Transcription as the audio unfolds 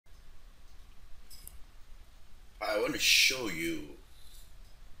want to show you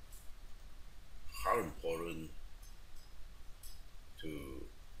how important to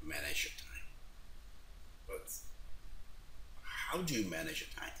manage your time. But how do you manage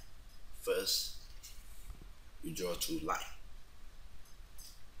your time? First, you draw two lines.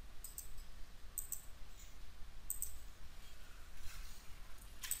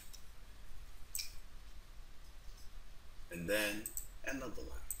 And then another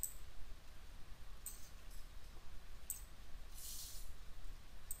line.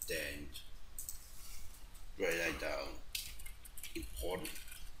 Then write down important.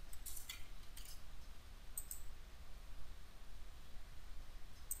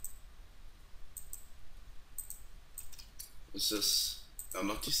 This is, now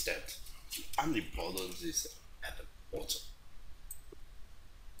notice that the unimportant is at the bottom.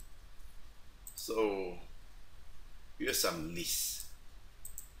 So here's some lists.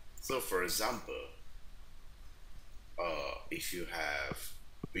 So for example, if you have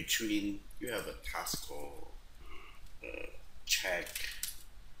you have a task called check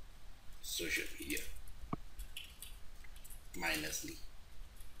social media mindlessly.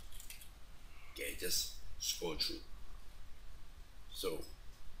 Okay, just scroll through. So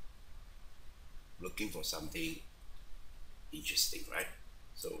looking for something interesting, right?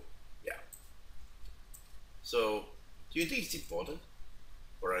 So yeah. So do you think it's important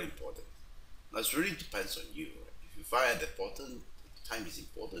or unimportant? Now it really depends on you. Right? If you find it important, time is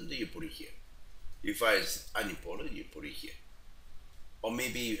important, then you put it here. If you find it's unimportant, you put it here. Or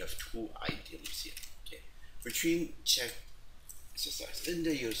maybe you have two items here. Okay. Between check exercise, then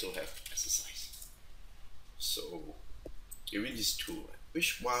you also have exercise. So given these two, right,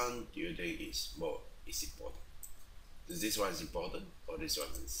 which one do you think is important? Does this one is important or this one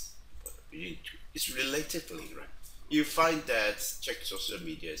is important? Between two. It's relatively, right? You find that check social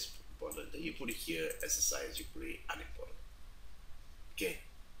media is important, then you put it here, exercise, you put it unimportant. Okay,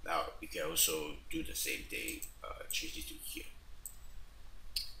 now you can also do the same thing, change it to here.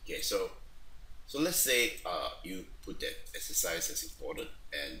 Okay, so let's say you put that exercise as important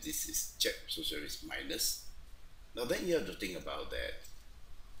and this is check social is minus. Now then you have to think about that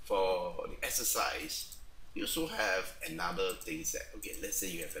for the exercise, you also have another things that, okay, let's say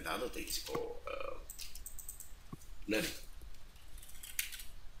you have another thing called learning.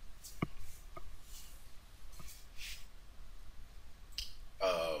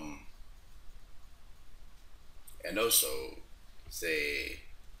 And also say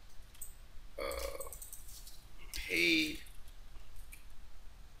paid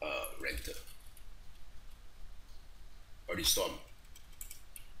rental or installment.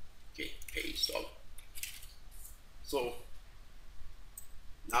 Okay, pay installment. So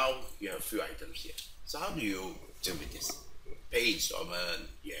now you have a few items here. So how do you deal with this? Pay installment,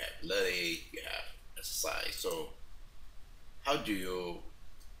 you have learning, you have exercise. So how do you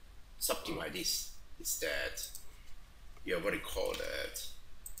subdivide this? Is that you have what you call that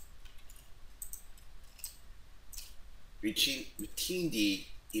within the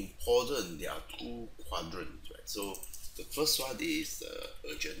important, there are two quadrants, right? So the first one is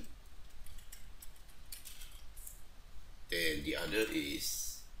urgent, then the other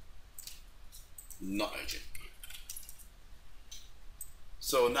is not urgent.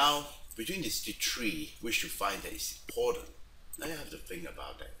 So now between these three, which you find that is important, now you have to think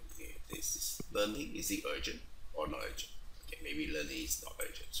about that. Okay, this is learning, is it urgent or not urgent? Okay, maybe learning is not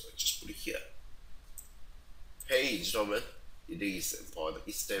urgent, so I just put it here. Pay installment, it is important.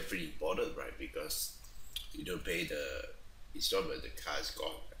 It's definitely important, right? Because you don't pay the installment, the car is gone.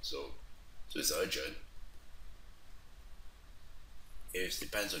 Right? So it's urgent. It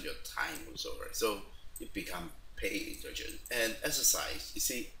depends on your time also, right? So it become pay urgent. And exercise, is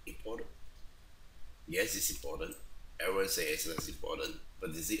it important? Yes, it's important. Everyone say exercise is important,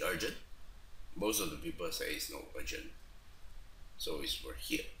 but is it urgent? Most of the people say it's not urgent. So it's right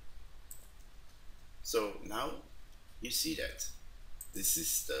here. So now you see that this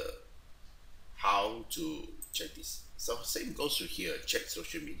is the how to check this. So same goes to here, check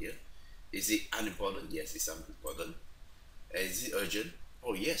social media. Is it unimportant? Yes, it's unimportant. And is it urgent?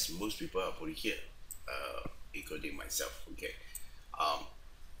 Oh yes, most people are putting here, including myself. Okay,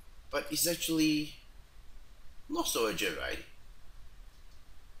 but it's actually not so urgent, right?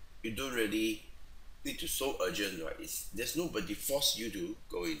 You don't really need to so urgent, right? There's nobody force you to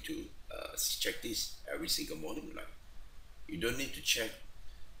go into check this every single morning, right? You don't need to check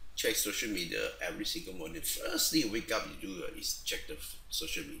social media every single morning. First thing you wake up, you do is check the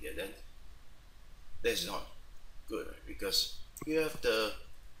social media. Then that's not good, right? Because you have the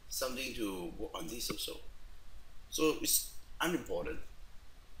something to work on this also. So it's unimportant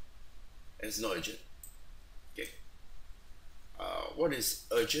and it's not urgent. Okay. what is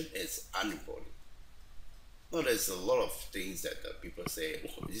urgent is unimportant. Now there's a lot of things that people say,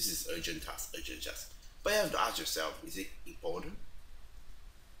 oh, this is urgent task, urgent task. But you have to ask yourself, is it important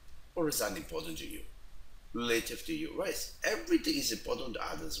or is it unimportant to you? Relative to you, right? Everything is important to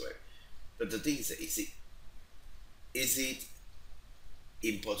others, right? But the thing is, that is it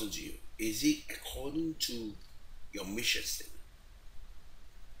important to you? Is it according to your mission statement?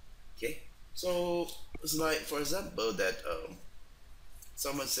 Okay, so it's like, for example, that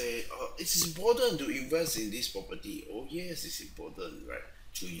someone say, oh, it's important to invest in this property. Oh yes, it's important, right?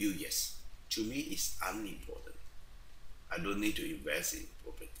 To you, yes. To me, it's unimportant. I don't need to invest in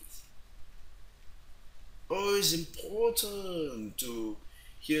properties. Oh, it's important to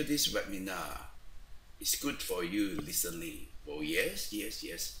hear this webinar. It's good for you listening. Oh yes, yes,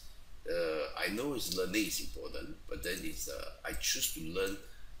 yes. I know it's learning is important, but then it's I choose to learn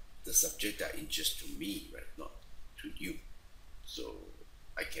the subject that interests to me, right? Not to you. So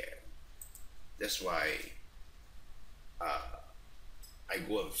I can. That's why I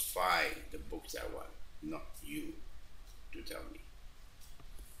go and find the books I want, not you to tell me.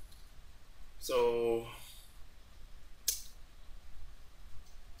 So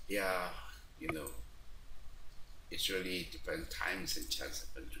yeah, you know, it's really depends times and chance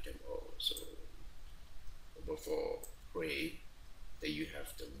happen to them all. So therefore pray that you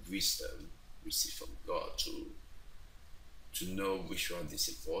have the wisdom received from God to know which one is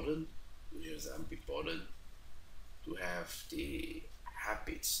important, which is unimportant, to have the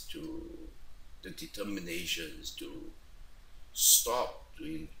habits, to the determinations to stop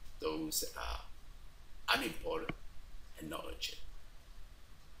doing those that are unimportant and not urgent.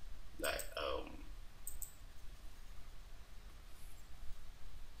 Like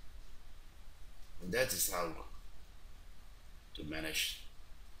that is how to manage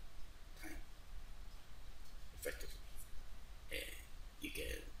time effectively, and you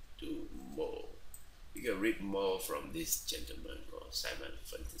can do more. You can read more from this gentleman called Simon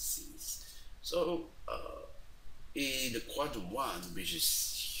Fantasies. So in the quadrant one, which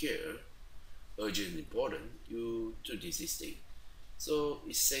is here, urgent and important, you do this thing. So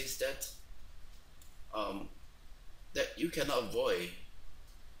it says that that you cannot avoid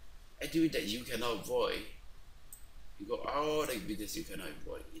activity that you cannot avoid. You go all the activities you cannot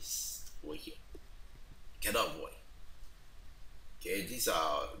avoid is over here. Cannot avoid. Okay, these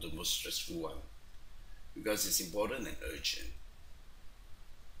are the most stressful one because it's important and urgent,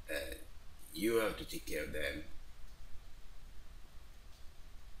 and you have to take care of them.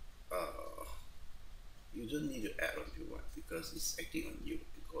 You don't need to add on to one because it's acting on you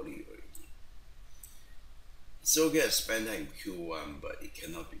according to already. It's okay to spend time in Q1, but it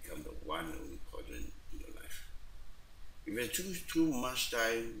cannot become the one and only quadrant in your life. If you choose too much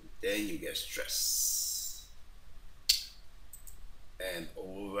time, then you get stressed and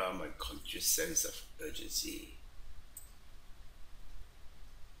overwhelmed by conscious sense of urgency.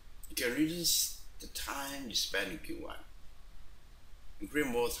 You can reduce the time you spend in Q1 and create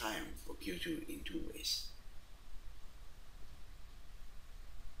more time for Q2 in two ways.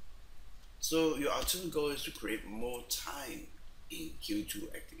 So your ultimate goal is to create more time in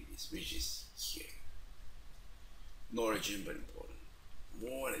Q2 activities, which is here. Not urgent but important.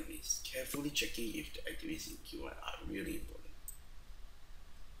 More than this, carefully checking if the activities in Q1 are really important.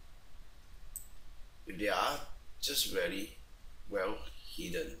 If they are just very well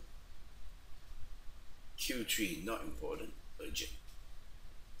hidden, Q3 not important, urgent.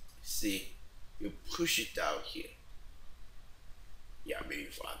 See, you push it down here. Yeah, maybe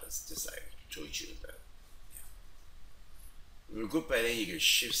for others, just like I told you that. Yeah. With good planning, you can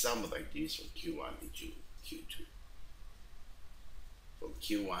shift some of the activities from Q1 into Q2. From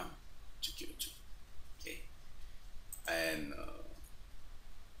Q1 to Q2. Okay. And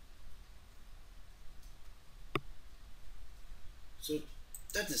so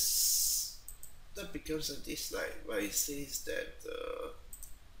that becomes a dislike, where it says that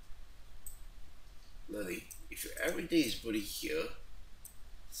really, if everything is put in here,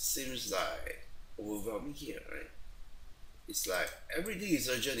 seems like overwhelming here, right? It's like everything is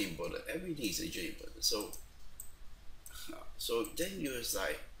urgent important, everything is urgent important. So then you're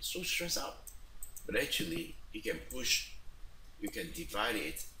like so stressed out. But actually you can push, you can divide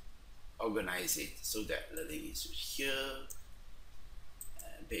it, organize it so that learning is here,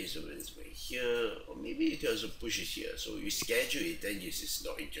 and based on it's way here, or maybe you can also push it here. So you schedule it, then this is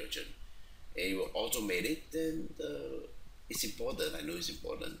not urgent. And you will automate it, then it's important. I know it's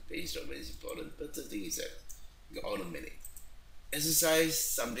important based on when it's important, but the thing is that you can automate it. Exercise,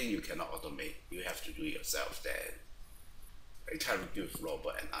 something you cannot automate, you have to do it yourself. Then I can't give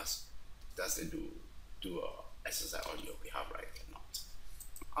robot and ask, does it do exercise on your behalf, right?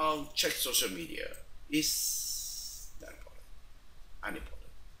 Cannot. Check social media is not important,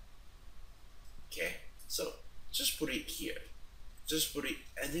 unimportant. Okay, so just put it here. Just put it,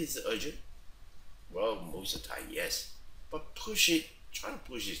 and is it urgent? Well, most of the time, yes. But push it, try to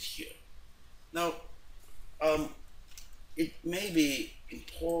push it here. Now, um, it may be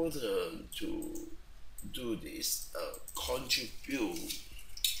important to do this, contribute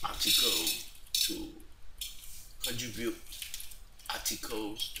article to contribute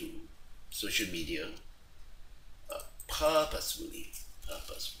articles to social media purposefully.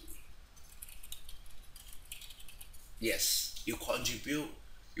 Purposefully. Yes, you contribute,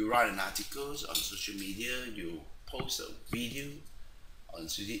 you write an articles on social media, you post a video on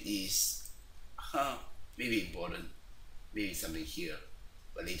social is maybe important, maybe something here,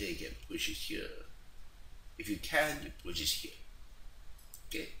 but later you can push it here. If you can, you push it here.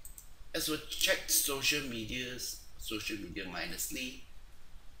 Okay. As well, check social media mindlessly.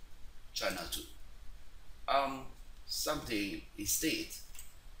 Try not to. Something instead.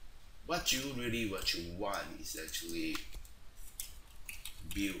 What you want is actually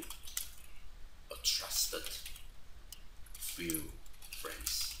build a trusted few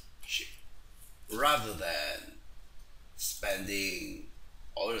friendship rather than spending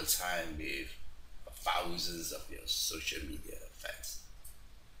all the time with thousands of your social media fans.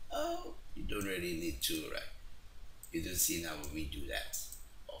 Oh, you don't really need to, right? You don't see now we do that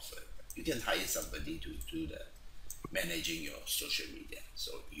often. You can hire somebody to do the managing your social media,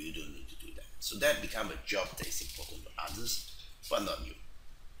 so you don't need to do that. So that become a job that is important to others, but not you,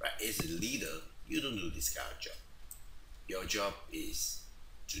 right? As a leader, you don't do this kind of job. Your job is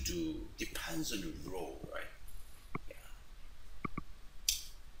to do depends on the role, right? Yeah.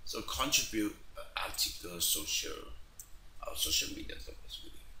 So contribute article social media topics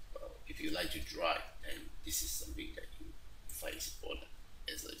really. Well, if you like to drive, then this is something that you find is important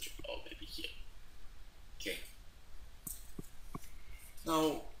as a job, or maybe here. Okay.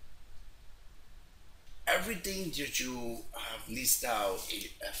 Now, everything that you have listed out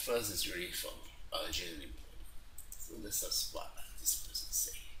at first is really from urgent and important. So this is what this person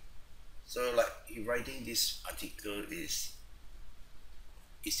say. So like he writing this article is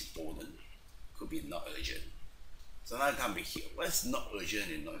important, could be not urgent. So now come be here. What's not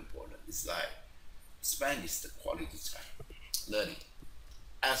urgent and not important? It's like spend is the quality time, learning,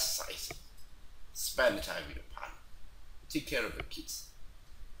 exercise, spend the time with your partner, take care of your kids,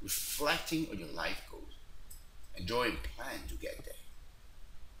 reflecting on your life goals, enjoy and plan to get there.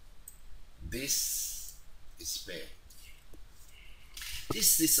 This is where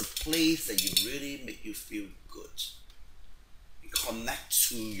this is a place that you really make you feel good. You connect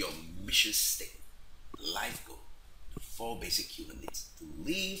to your mission statement, life goal, the four basic human needs: to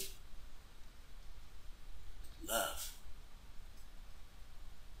live, to love,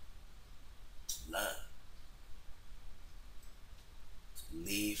 to learn, to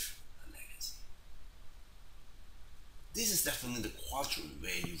leave a legacy. This is definitely the quadrant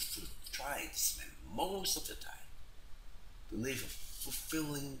where you try to spend most of the time to live a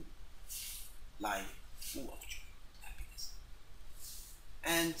fulfilling life full of joy, happiness.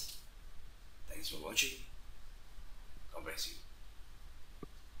 And thanks for watching. God bless you.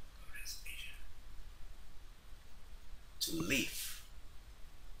 God bless Asia. To live